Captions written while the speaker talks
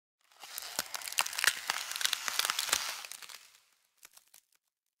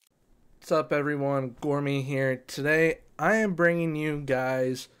What's up, everyone? Gourmet here. Today I am bringing you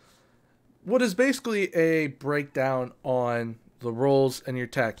guys what is basically a breakdown on the roles and your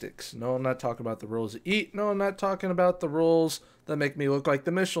tactics. No, I'm not talking about the roles to eat. No, I'm not talking about the roles that make me look like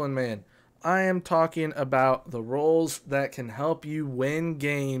the Michelin Man. I am talking about the roles that can help you win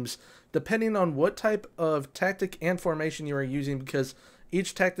games depending on what type of tactic and formation you are using, because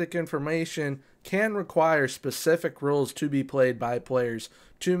each tactic and formation can require specific rules to be played by players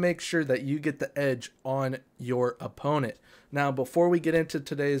to make sure that you get the edge on your opponent. Now, before we get into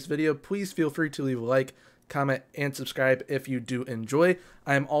today's video, please feel free to leave a like, comment, and subscribe if you do enjoy.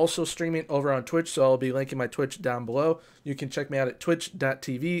 I am also streaming over on Twitch, so I'll be linking my Twitch down below. You can check me out at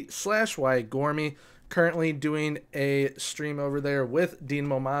twitch.tv/ygourmet. Currently doing a stream over there with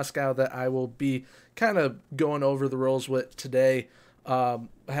Dynamo Moscow that I will be kind of going over the roles with today.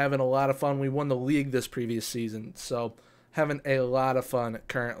 Having a lot of fun. We won the league this previous season, so having a lot of fun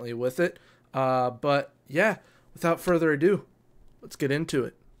currently with it. But yeah, without further ado, let's get into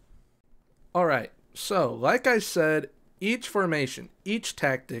it. Alright, so like I said, each formation, each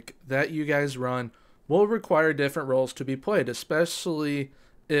tactic that you guys run will require different roles to be played, especially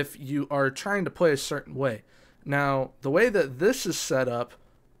if you are trying to play a certain way. Now, the way that this is set up,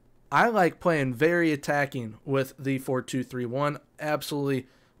 I like playing very attacking with the 4-2-3-1. Absolutely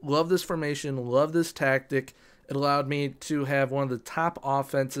love this formation, love this tactic. It allowed me to have one of the top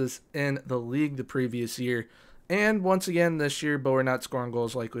offenses in the league the previous year, and once again this year, but we're not scoring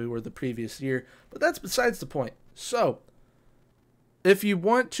goals like we were the previous year. But that's besides the point. So, if you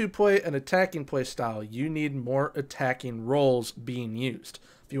want to play an attacking play style, you need more attacking roles being used.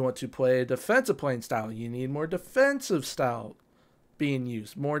 If you want to play a defensive playing style, you need more defensive style being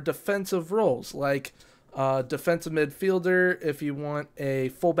used, more defensive roles like defensive midfielder. If you want a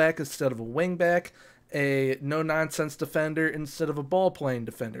fullback instead of a wingback, a no-nonsense defender instead of a ball-playing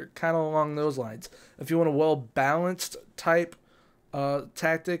defender, kind of along those lines. If you want a well-balanced type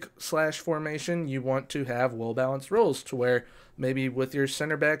tactic / formation, you want to have well-balanced roles to where maybe with your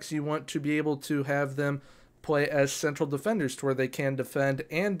center backs you want to be able to have them play as central defenders to where they can defend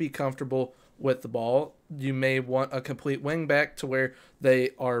and be comfortable with the ball. You may want a complete wing back to where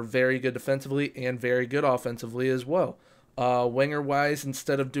they are very good defensively and very good offensively as well. Winger wise,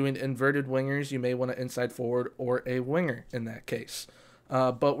 instead of doing inverted wingers, you may want an inside forward or a winger in that case.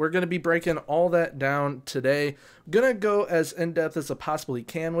 But we're going to be breaking all that down today. I'm going to go as in-depth as I possibly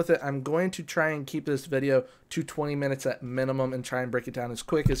can with it. I'm going to try and keep this video to 20 minutes at minimum and try and break it down as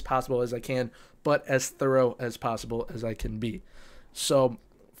quick as possible as I can, but as thorough as possible as I can be. So,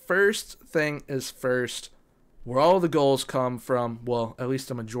 first thing is first, where all the goals come from, well, at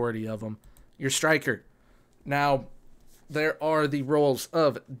least a majority of them, your striker. Now, there are the roles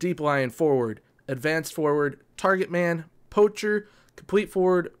of deep line forward, advanced forward, target man, poacher, complete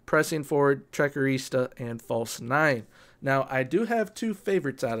forward, pressing forward, trequarista, and false nine. Now, I do have two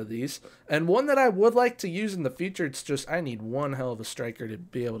favorites out of these, and one that I would like to use in the future. It's just I need one hell of a striker to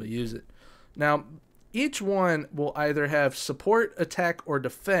be able to use it. Now, each one will either have support, attack, or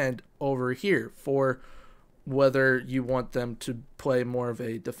defend over here for whether you want them to play more of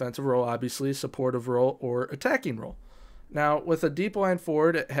a defensive role, obviously, supportive role, or attacking role. Now, with a deep line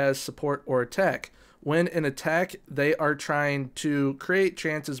forward, it has support or attack. When in attack, they are trying to create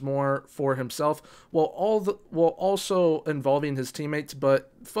chances more for himself while also involving his teammates, but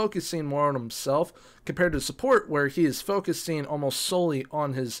focusing more on himself compared to support, where he is focusing almost solely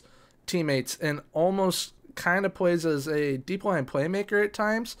on his teammates and almost kind of plays as a deep line playmaker at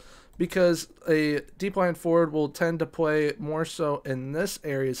times, because a deep line forward will tend to play more so in this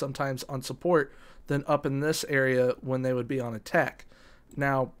area sometimes on support than up in this area when they would be on attack.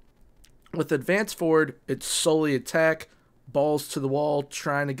 Now, with advanced forward, it's solely attack, balls to the wall,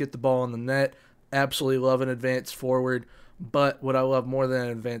 trying to get the ball in the net. Absolutely love an advanced forward, but what I love more than an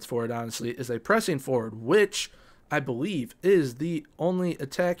advanced forward, honestly, is a pressing forward, which I believe is the only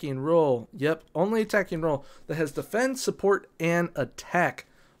attacking role, only attacking role that has defend, support, and attack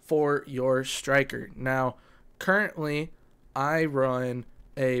for your striker. Now, currently, I run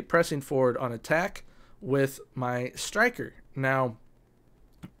a pressing forward on attack with my striker. Now,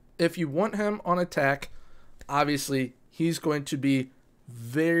 if you want him on attack, obviously he's going to be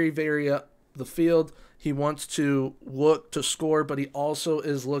very, very up the field. He wants to look to score, but he also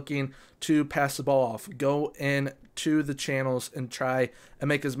is looking to pass the ball off, go in to the channels and try and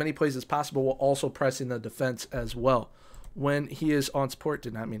make as many plays as possible while also pressing the defense as well. When he is on support,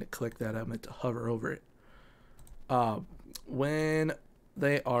 did not mean to click that, I meant to hover over it. When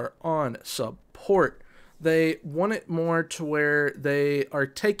they are on support, they want it more to where they are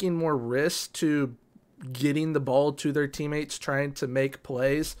taking more risks to getting the ball to their teammates, trying to make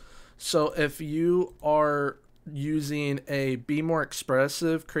plays. So if you are using a be more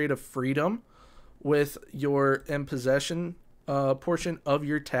expressive, creative freedom with your in possession portion of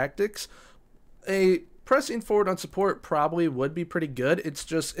your tactics, a pressing forward on support probably would be pretty good. It's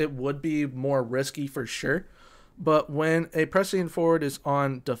just it would be more risky for sure. But when a pressing forward is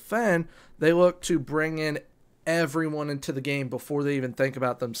on defend, they look to bring in everyone into the game before they even think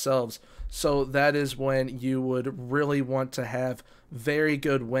about themselves. So that is when you would really want to have very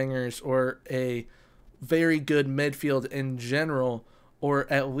good wingers or a very good midfield in general, or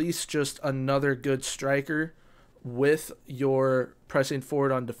at least just another good striker with your pressing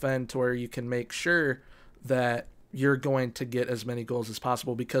forward on defend to where you can make sure that you're going to get as many goals as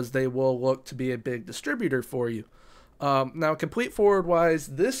possible because they will look to be a big distributor for you. Now, complete forward wise,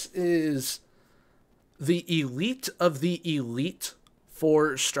 this is the elite of the elite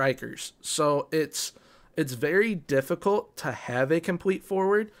for strikers. So it's very difficult to have a complete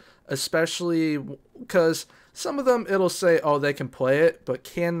forward, especially because some of them it'll say, oh, they can play it, but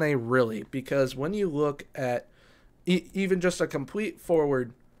can they really? Because when you look at even just a complete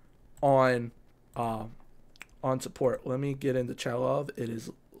forward on support, let me get into Chalov. It is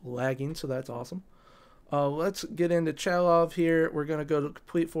lagging, so that's awesome. Let's get into Chalov here. We're going to go to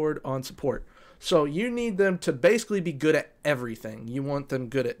complete forward on support. So you need them to basically be good at everything. You want them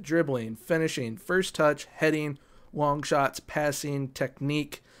good at dribbling, finishing, first touch, heading, long shots, passing,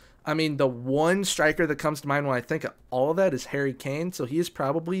 technique. I mean, the one striker that comes to mind when I think of all of that is Harry Kane. So he is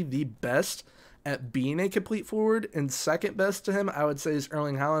probably the best at being a complete forward. And second best to him, I would say, is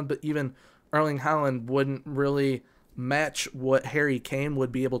Erling Haaland. But even Erling Haaland wouldn't really match what Harry Kane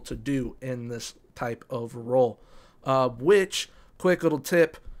would be able to do in this type of role. Which, quick little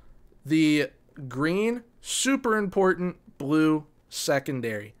tip, the green, super important, blue,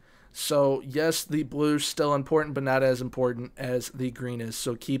 secondary. So yes, the blue's still important, but not as important as the green is.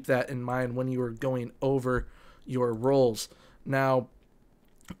 So keep that in mind when you are going over your roles. Now,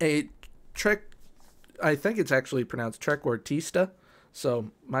 I think it's actually pronounced trequartista. So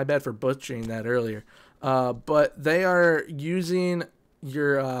my bad for butchering that earlier. But they are using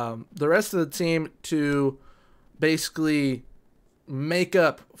your the rest of the team to basically make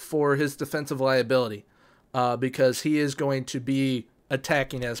up for his defensive liability, because he is going to be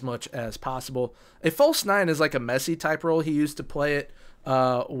attacking as much as possible. A false nine is like a Messi type role. He used to play it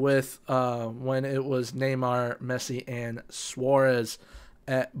with when it was Neymar, Messi, and Suarez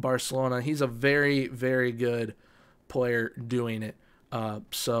at Barcelona. He's a very, very good player doing it.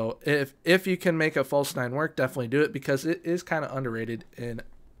 So if you can make a false nine work, definitely do it because it is kind of underrated in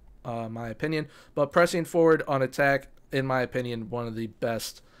my opinion. But pressing forward on attack, in my opinion, one of the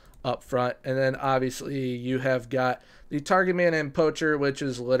best up front. And then obviously you have got the target man and poacher, which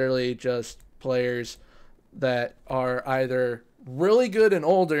is literally just players that are either really good and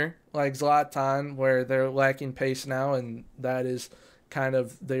older, like Zlatan, where they're lacking pace now, and that is kind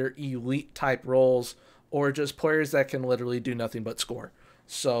of their elite type roles, or just players that can literally do nothing but score.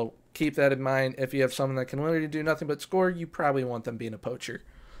 So keep that in mind. If you have someone that can literally do nothing but score, you probably want them being a poacher.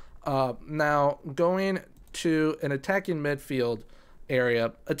 Now, going to an attacking midfield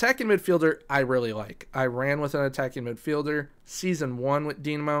area. Attacking midfielder, I really like. I ran with an attacking midfielder. Season 1 with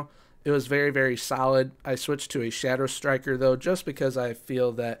Dinamo. It was very, very solid. I switched to a shadow striker, though, just because I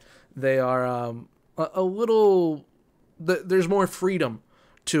feel that they are a little... There's more freedom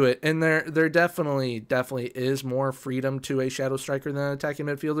to it, and there definitely is more freedom to a shadow striker than an attacking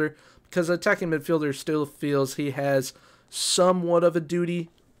midfielder, because an attacking midfielder still feels he has somewhat of a duty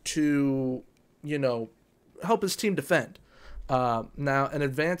to, help his team defend. Now, an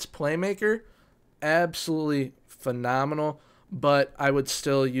advanced playmaker, absolutely phenomenal, but I would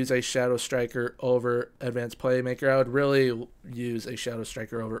still use a shadow striker over advanced playmaker. I would really use a shadow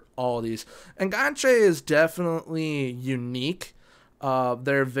striker over all of these. And Ganche is definitely unique.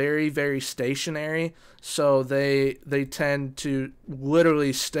 They're very, very stationary, so they tend to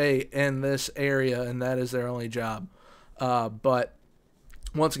literally stay in this area, and that is their only job. But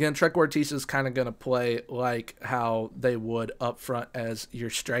once again, trequartista is kind of going to play like how they would up front as your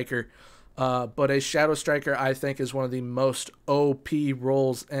striker. But a shadow striker, I think, is one of the most OP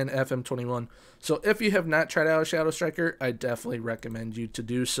roles in FM21. So if you have not tried out a shadow striker, I definitely recommend you to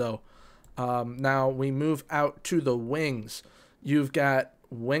do so. Now we move out to the wings. You've got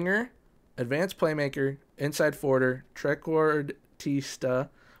winger, advanced playmaker, inside forwarder, trequartista,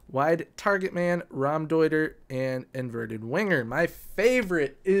 wide target man, Raumdeuter, and inverted winger. My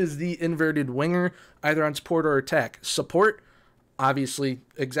favorite is the inverted winger, either on support or attack. Support, obviously,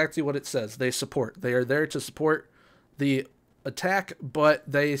 exactly what it says. They support. They are there to support the attack, but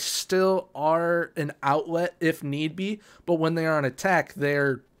they still are an outlet if need be. But when they are on attack,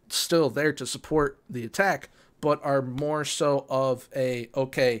 they're still there to support the attack, but are more so of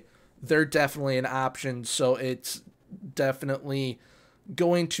okay, they're definitely an option, so it's definitely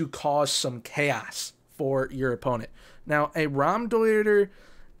going to cause some chaos for your opponent. Now, a Raumdeuter,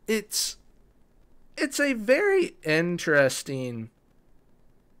 it's a very interesting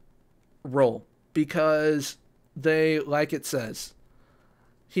role because like it says,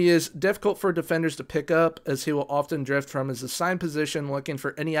 he is difficult for defenders to pick up as he will often drift from his assigned position looking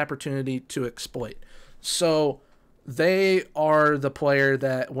for any opportunity to exploit. So they are the player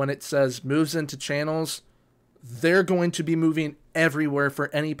that when it says moves into channels, they're going to be moving everywhere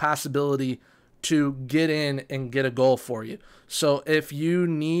for any possibility to get in and get a goal for you. So if you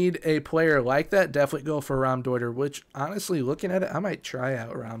need a player like that, definitely go for Raumdeuter, which honestly, looking at it, I might try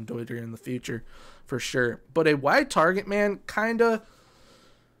out Raumdeuter in the future for sure. But a wide target man, kind of,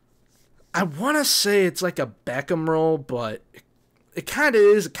 I want to say it's like a Beckham role, but it kind of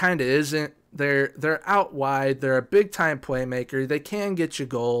is, it kind of isn't. They're out wide. They're a big-time playmaker. They can get you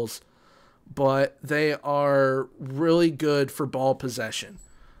goals, but they are really good for ball possession.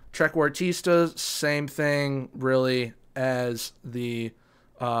 Trequartista, same thing really as the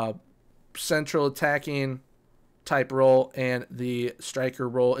central attacking type role and the striker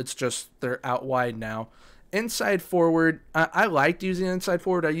role. It's just they're out wide now. Inside forward, I liked using inside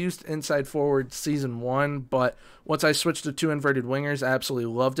forward. I used inside forward season 1, but once I switched to 2 inverted wingers, I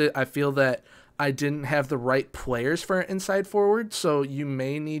absolutely loved it. I feel that I didn't have the right players for an inside forward, so you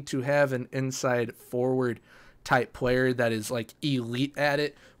may need to have an inside forward type player that is like elite at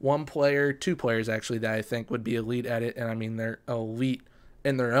it. 1 player, 2 players actually that I think would be elite at it, and I mean they're elite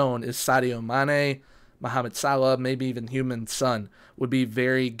in their own, is Sadio Mane, Mohamed Salah, maybe even Heung-min Son would be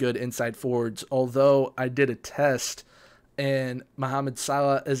very good inside forwards. Although I did a test and Mohamed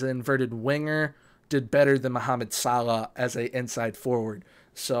Salah as an inverted winger did better than Mohamed Salah as an inside forward.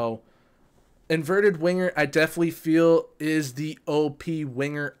 So inverted winger, I definitely feel is the OP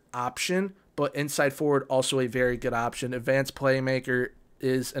winger option, but inside forward also a very good option. Advanced playmaker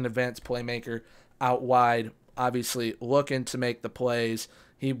is an advanced playmaker out wide, obviously looking to make the plays.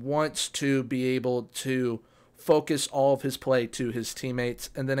 He wants to be able to focus all of his play to his teammates.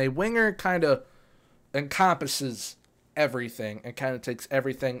 And then a winger kind of encompasses everything and kind of takes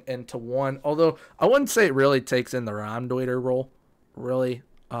everything into one. Although I wouldn't say it really takes in the Raumdeuter role. Really,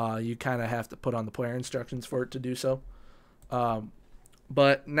 you kind of have to put on the player instructions for it to do so.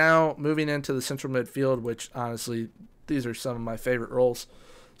 But now moving into the central midfield, which honestly, these are some of my favorite roles.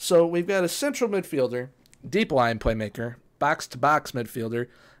 So we've got a central midfielder, deep line playmaker, box-to-box midfielder,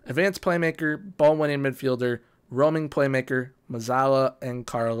 advanced playmaker, ball-winning midfielder, roaming playmaker, Mazzala, and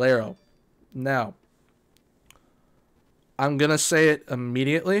Carlero. Now, I'm going to say it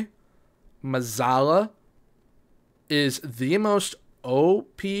immediately. Mazzala is the most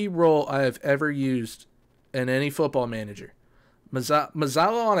OP role I have ever used in any football manager.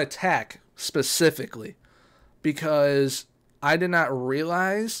 Mazzala on attack specifically, because I did not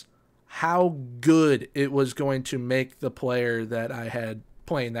realize how good it was going to make the player that I had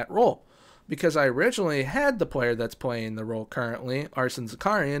playing that role. Because I originally had the player that's playing the role currently, Arsene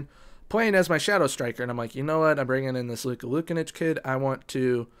Zakarian, playing as my shadow striker. And I'm like, you know what? I'm bringing in this Luka Lukinic kid. I want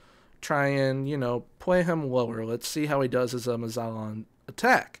to try and, play him lower. Let's see how he does as a Mazzala on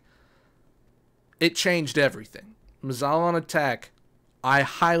attack. It changed everything. Mazzala on attack, I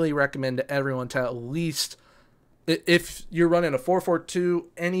highly recommend to everyone to at least, if you're running a 4-4-2,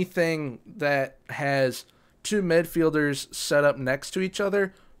 anything that has 2 midfielders set up next to each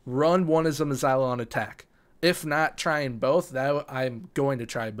other, run one as a Mazzala on attack. If not, trying both. I'm going to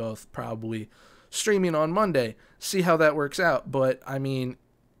try both, probably streaming on Monday. See how that works out. But, I mean,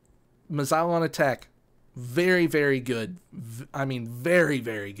 Mazzala on attack, very, very good. I mean, very,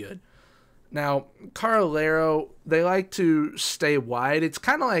 very good. Now, Carlero, they like to stay wide. It's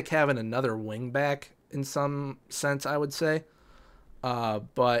kind of like having another wing back in some sense, I would say.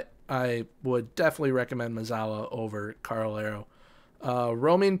 But I would definitely recommend Mazzala over Carlero.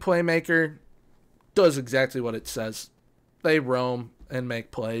 Roaming playmaker does exactly what it says. They roam and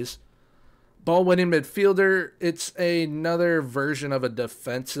make plays. Ball-winning midfielder, it's another version of a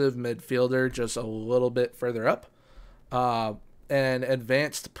defensive midfielder, just a little bit further up. An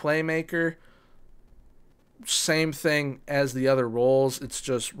advanced playmaker, same thing as the other roles. It's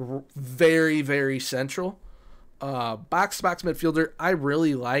just very, very central. Box-to-box midfielder, I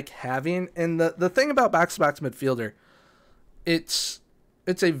really like having. And the thing about box-to-box midfielder, it's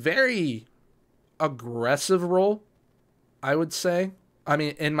a very aggressive role, I would say. I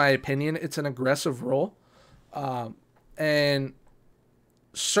mean, in my opinion, it's an aggressive role. And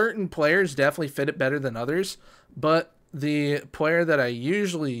certain players definitely fit it better than others. But the player that I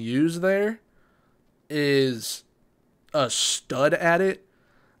usually use there is a stud at it,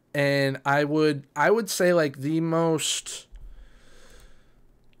 and I would say like the most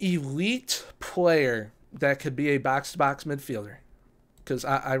elite player that could be a box-to-box midfielder, because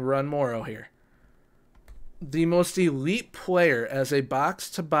I run Moro here. The most elite player as a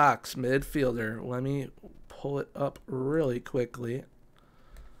box-to-box midfielder, let me pull it up really quickly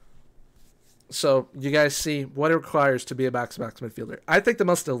so you guys see what it requires to be a box-to-box midfielder. I think the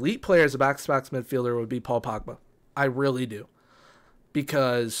most elite player as a box-to-box midfielder would be Paul Pogba. I really do.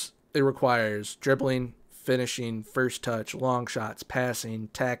 Because it requires dribbling, finishing, first touch, long shots, passing,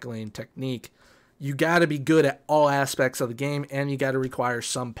 tackling, technique. You got to be good at all aspects of the game, and you got to require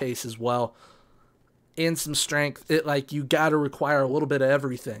some pace as well and some strength. You got to require a little bit of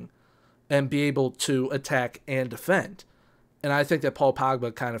everything and be able to attack and defend. And I think that Paul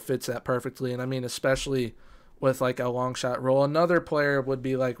Pogba kind of fits that perfectly. And I mean, especially with like a long shot role. Another player would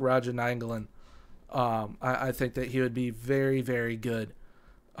be like Roger Nainggolan. I think that he would be very, very good.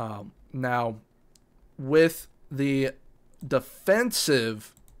 Now, with the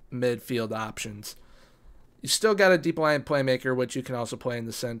defensive midfield options, you still got a deep line playmaker, which you can also play in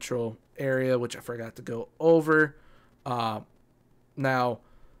the central area, which I forgot to go over. Now,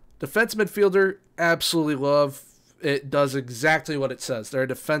 defensive midfielder, absolutely love. It does exactly what it says. They're a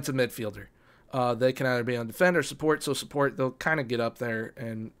defensive midfielder. They can either be on defend or support. So support, they'll kind of get up there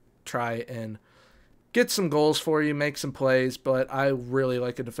and try and get some goals for you, make some plays. But I really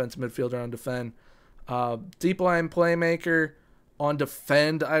like a defensive midfielder on defend. Deep line playmaker on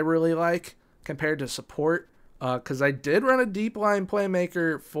defend I really like compared to support. Because I did run a deep line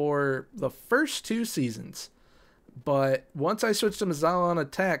playmaker for the first 2 seasons. But once I switched to Mazzala on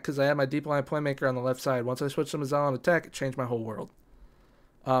attack, because I had my deep line playmaker on the left side, once I switched to Mazzala on attack, it changed my whole world.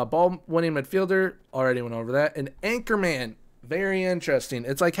 Ball-winning midfielder, already went over that. An anchorman, very interesting.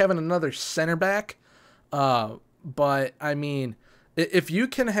 It's like having another center back. But, I mean, if you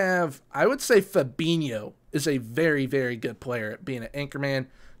can have, I would say Fabinho is a very, very good player at being an anchorman.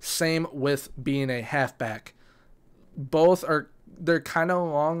 Same with being a halfback. Both they're kind of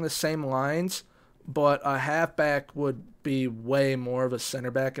along the same lines, but a halfback would be way more of a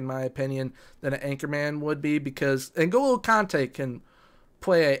center back, in my opinion, than an anchorman would be, because N'Golo Kante can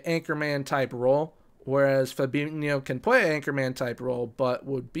play an anchorman type role, whereas Fabinho can play an anchorman type role, but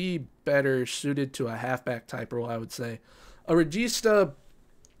would be better suited to a halfback type role, I would say. A Regista,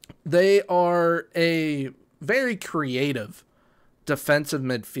 they are a very creative defensive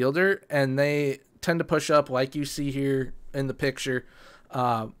midfielder, and they tend to push up like you see here in the picture.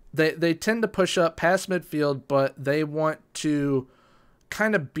 They tend to push up past midfield, but they want to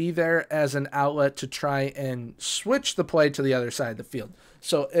kind of be there as an outlet to try and switch the play to the other side of the field.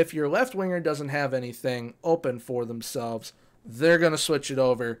 So if your left winger doesn't have anything open for themselves, they're going to switch it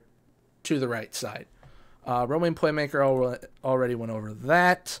over to the right side. Roaming playmaker already went over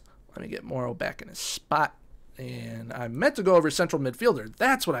that. Let me get Moro back in his spot. And I meant to go over central midfielder.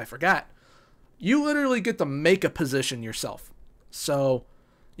 That's what I forgot. You literally get to make a position yourself. So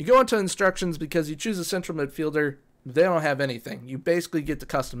you go into instructions because you choose a central midfielder. They don't have anything. You basically get to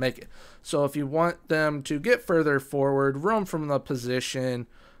custom make it. So if you want them to get further forward, roam from the position,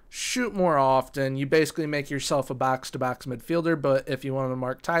 shoot more often, you basically make yourself a box-to-box midfielder. But if you want to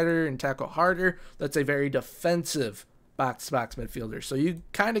mark tighter and tackle harder, that's a very defensive box-to-box midfielder. So you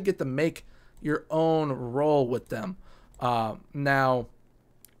kind of get to make your own role with them. Now,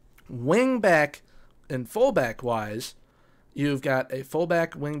 wing-back and fullback-wise, you've got a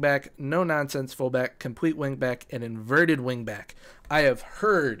fullback, wingback, no-nonsense fullback, complete wingback, and inverted wingback. I have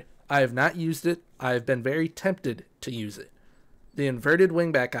heard, I have not used it, I have been very tempted to use it. The inverted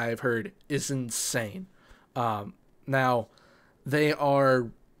wingback, I have heard, is insane. Now, they are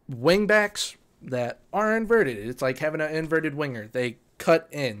wingbacks that are inverted. It's like having an inverted winger. They cut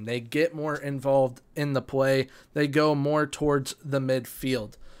in. They get more involved in the play. They go more towards the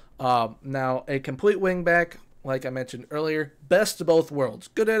midfield. Now, a complete wingback, like I mentioned earlier, best of both worlds.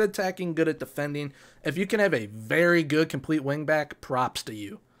 Good at attacking, good at defending. If you can have a very good complete wingback, props to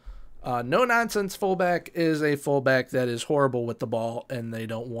you. No-nonsense fullback is a fullback that is horrible with the ball, and they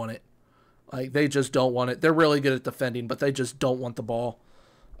don't want it. Like, they just don't want it. They're really good at defending, but they just don't want the ball.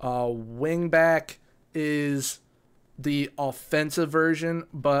 Wingback is the offensive version,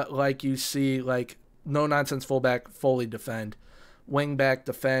 but like you see, like, no-nonsense fullback, fully defend. Wingback,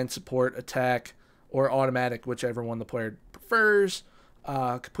 defend, support, attack, or automatic, whichever one the player prefers.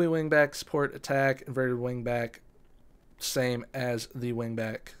 Complete wingback, support, attack, inverted wingback, same as the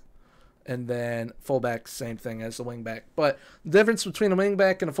wingback. And then fullback, same thing as the wingback. But the difference between a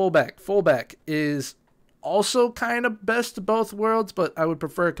wingback and a fullback is also kind of best of both worlds, but I would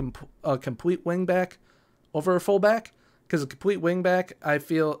prefer a complete wingback over a fullback, because a complete wingback I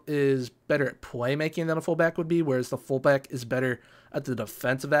feel is better at playmaking than a fullback would be, whereas the fullback is better at the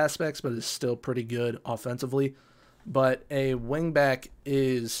defensive aspects, but is still pretty good offensively. But a wingback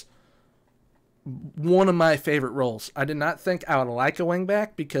is one of my favorite roles. I did not think I would like a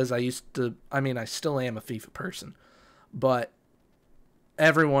wingback because I still am a FIFA person, but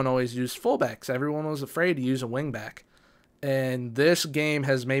everyone always used fullbacks. Everyone was afraid to use a wingback. And this game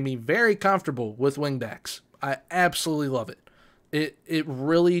has made me very comfortable with wingbacks. I absolutely love it. It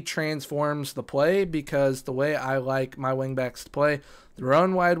really transforms the play, because the way I like my wingbacks to play, they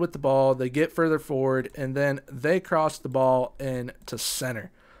run wide with the ball, they get further forward, and then they cross the ball into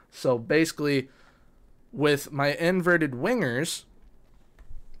center. So basically, with my inverted wingers,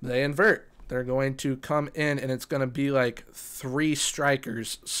 they invert. They're going to come in, and it's going to be like three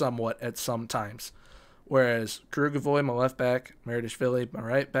strikers somewhat at some times. Whereas Krugavoy, my left back, Meredishvili, my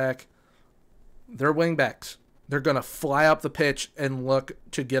right back, they're wing backs. They're going to fly up the pitch and look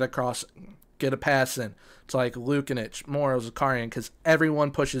to get across, get a pass in. It's like Lukinich, Moro, Zakarian, because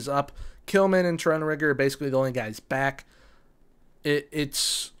everyone pushes up. Kilman and Trenrigger are basically the only guys back.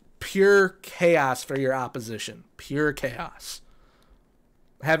 It's pure chaos for your opposition. Pure chaos.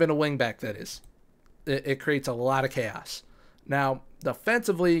 Having a wing back, that is. It creates a lot of chaos. Now,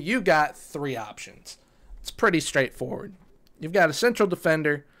 defensively, you got three options. It's pretty straightforward. You've got a central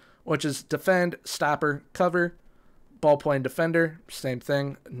defender, which is defend, stopper, cover. Ball-playing defender, same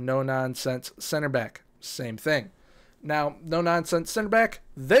thing. No-nonsense center back, same thing. Now, no-nonsense center back,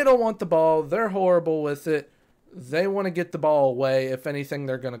 they don't want the ball. They're horrible with it. They want to get the ball away. If anything,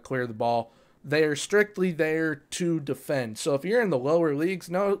 they're going to clear the ball. They are strictly there to defend. So if you're in the lower leagues,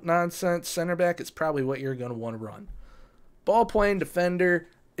 no-nonsense center back is probably what you're going to want to run. Ball-playing defender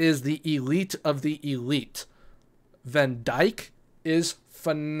is the elite of the elite. Van Dijk is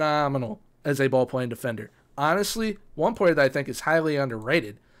phenomenal as a ball-playing defender. Honestly, one player that I think is highly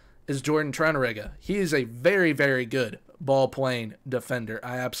underrated is Jordan Trenrigger. He is a very, very good ball-playing defender.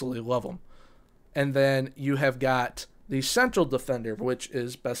 I absolutely love him. And then you have got the central defender, which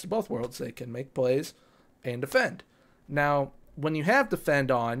is best of both worlds. They can make plays and defend. Now, when you have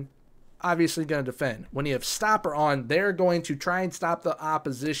defend on, obviously going to defend. When you have stopper on, they're going to try and stop the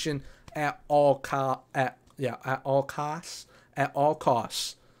opposition at all costs.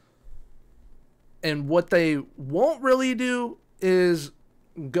 And what they won't really do is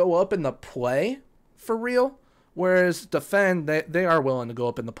go up in the play for real, whereas defend, they are willing to go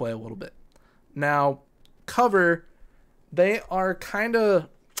up in the play a little bit. Now, cover, they are kind of,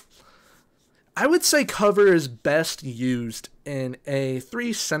 I would say cover is best used in a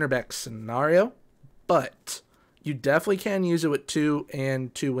 3 center back scenario, but you definitely can use it with 2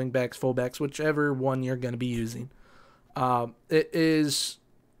 and 2 wing backs, full backs, whichever one you're going to be using. It is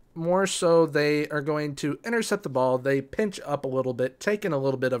more so they are going to intercept the ball, they pinch up a little bit, taking a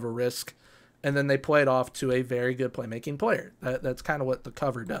little bit of a risk, and then they play it off to a very good playmaking player. That's kind of what the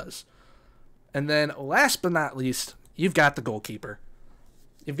cover does. And then last but not least, you've got the goalkeeper.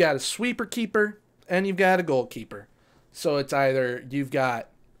 You've got a sweeper keeper, and you've got a goalkeeper. So it's either you've got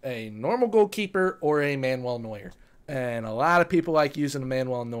a normal goalkeeper or a Manuel Neuer. And a lot of people like using a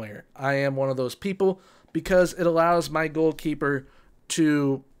Manuel Neuer. I am one of those people because it allows my goalkeeper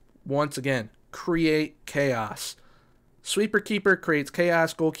to, once again, create chaos. Sweeper keeper creates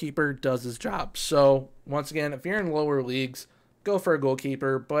chaos. Goalkeeper does his job. So, once again, if you're in lower leagues, go for a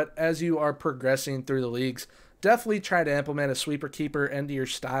goalkeeper. But as you are progressing through the leagues, definitely try to implement a sweeper keeper into your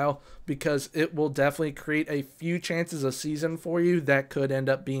style, because it will definitely create a few chances a season for you that could end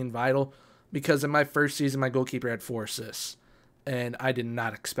up being vital. Because in my first season, my goalkeeper had 4 assists, and I did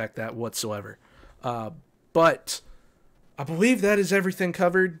not expect that whatsoever. But I believe that is everything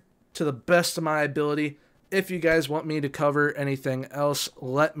covered to the best of my ability. If you guys want me to cover anything else,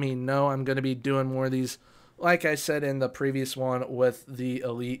 let me know. I'm going to be doing more of these, like I said in the previous one with the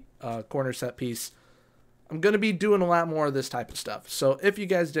elite corner set piece. I'm going to be doing a lot more of this type of stuff. So if you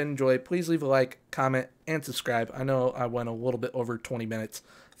guys did enjoy, please leave a like, comment, and subscribe. I know I went a little bit over 20 minutes.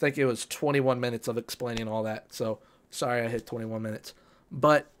 I think it was 21 minutes of explaining all that. So sorry I hit 21 minutes.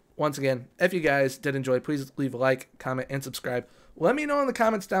 But once again, if you guys did enjoy, please leave a like, comment, and subscribe. Let me know in the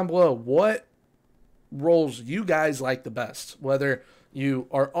comments down below what roles you guys like the best. Whether you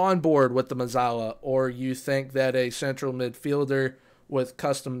are on board with the Mazzala, or you think that a central midfielder with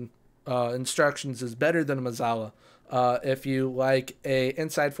custom instructions is better than a Mazzala. If you like a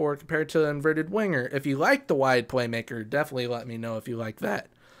inside forward compared to an inverted winger. If you like the wide playmaker, definitely let me know if you like that.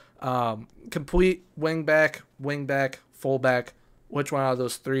 Complete wingback, fullback, Which one out of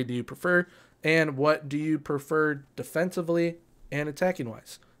those three do you prefer? And what do you prefer defensively and attacking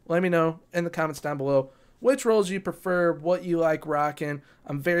wise? Let me know in the comments down below which roles you prefer, what you like rocking.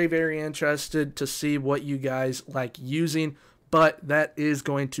 I'm very, very interested to see what you guys like using. But that is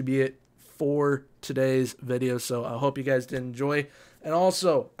going to be it for today's video. So I hope you guys did enjoy. And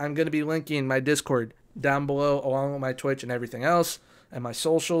also, I'm going to be linking my Discord down below along with my Twitch and everything else and my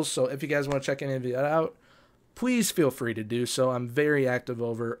socials. So if you guys want to check any of that out, please feel free to do so. I'm very active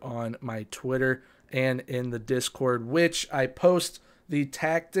over on my Twitter and in the Discord, which I post the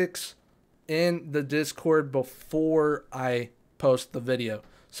tactics in the Discord before I post the video.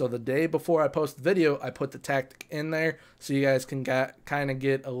 So the day before I post the video, I put the tactic in there so you guys can kind of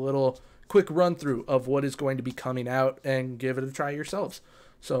get a little quick run through of what is going to be coming out and give it a try yourselves.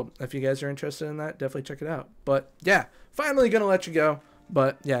 So if you guys are interested in that, definitely check it out. But yeah, finally going to let you go.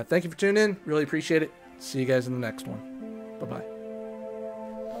 But yeah, thank you for tuning in. Really appreciate it. See you guys in the next one. Bye-bye.